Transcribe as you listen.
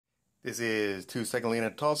This is 2 Second Lean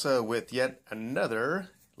at Tulsa with yet another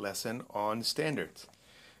lesson on standards.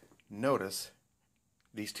 Notice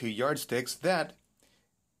these two yardsticks that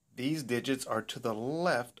these digits are to the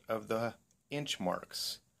left of the inch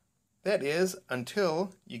marks. That is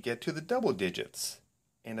until you get to the double digits.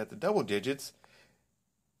 And at the double digits,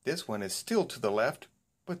 this one is still to the left,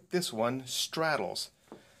 but this one straddles.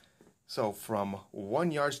 So from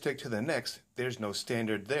one yardstick to the next, there's no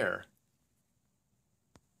standard there.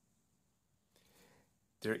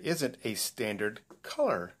 There isn't a standard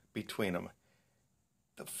color between them.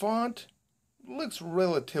 The font looks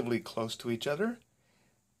relatively close to each other.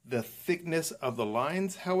 The thickness of the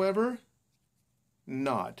lines, however,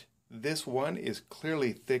 not. This one is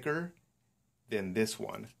clearly thicker than this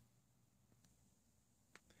one.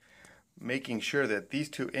 Making sure that these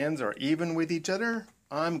two ends are even with each other,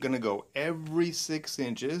 I'm going to go every 6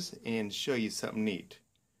 inches and show you something neat.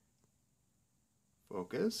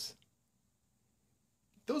 Focus.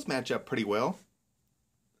 Those match up pretty well.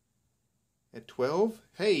 At 12,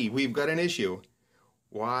 hey, we've got an issue.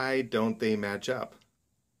 Why don't they match up?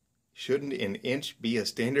 Shouldn't an inch be a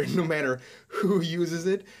standard no matter who uses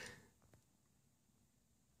it?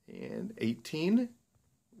 And 18,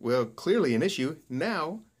 well, clearly an issue.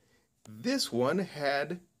 Now, this one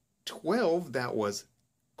had 12 that was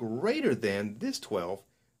greater than this 12,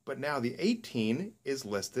 but now the 18 is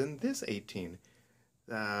less than this 18.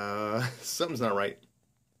 Something's not right.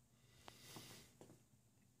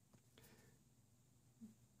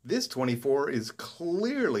 This 24 is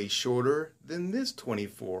clearly shorter than this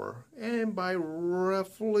 24, and by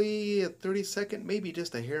roughly a 32nd, maybe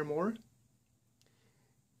just a hair more.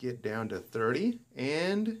 Get down to 30,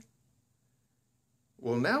 and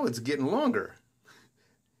well, now it's getting longer.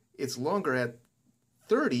 It's longer at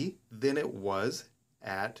 30 than it was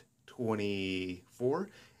at 24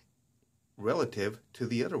 relative to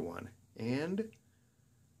the other one, and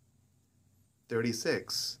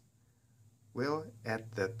 36. Well,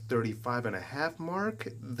 at the 35.5 mark,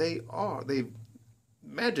 they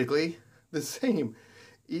magically the same,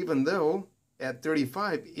 even though at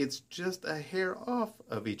 35 it's just a hair off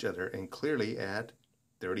of each other, and clearly at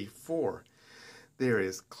 34 there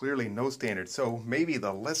is clearly no standard. So maybe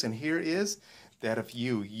the lesson here is that if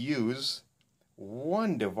you use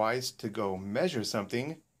one device to go measure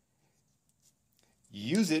something,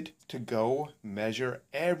 use it to go measure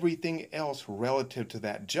everything else relative to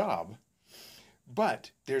that job.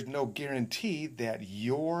 But there's no guarantee that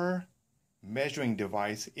your measuring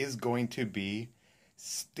device is going to be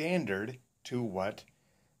standard to what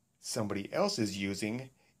somebody else is using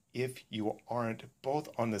if you aren't both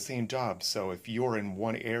on the same job. So if you're in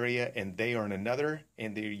one area and they are in another,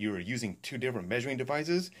 and you're using two different measuring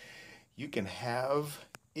devices, you can have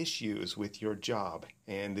issues with your job.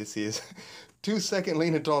 And this is 2 Second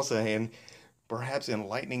Lean at Tulsa, and perhaps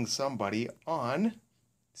enlightening somebody on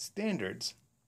standards.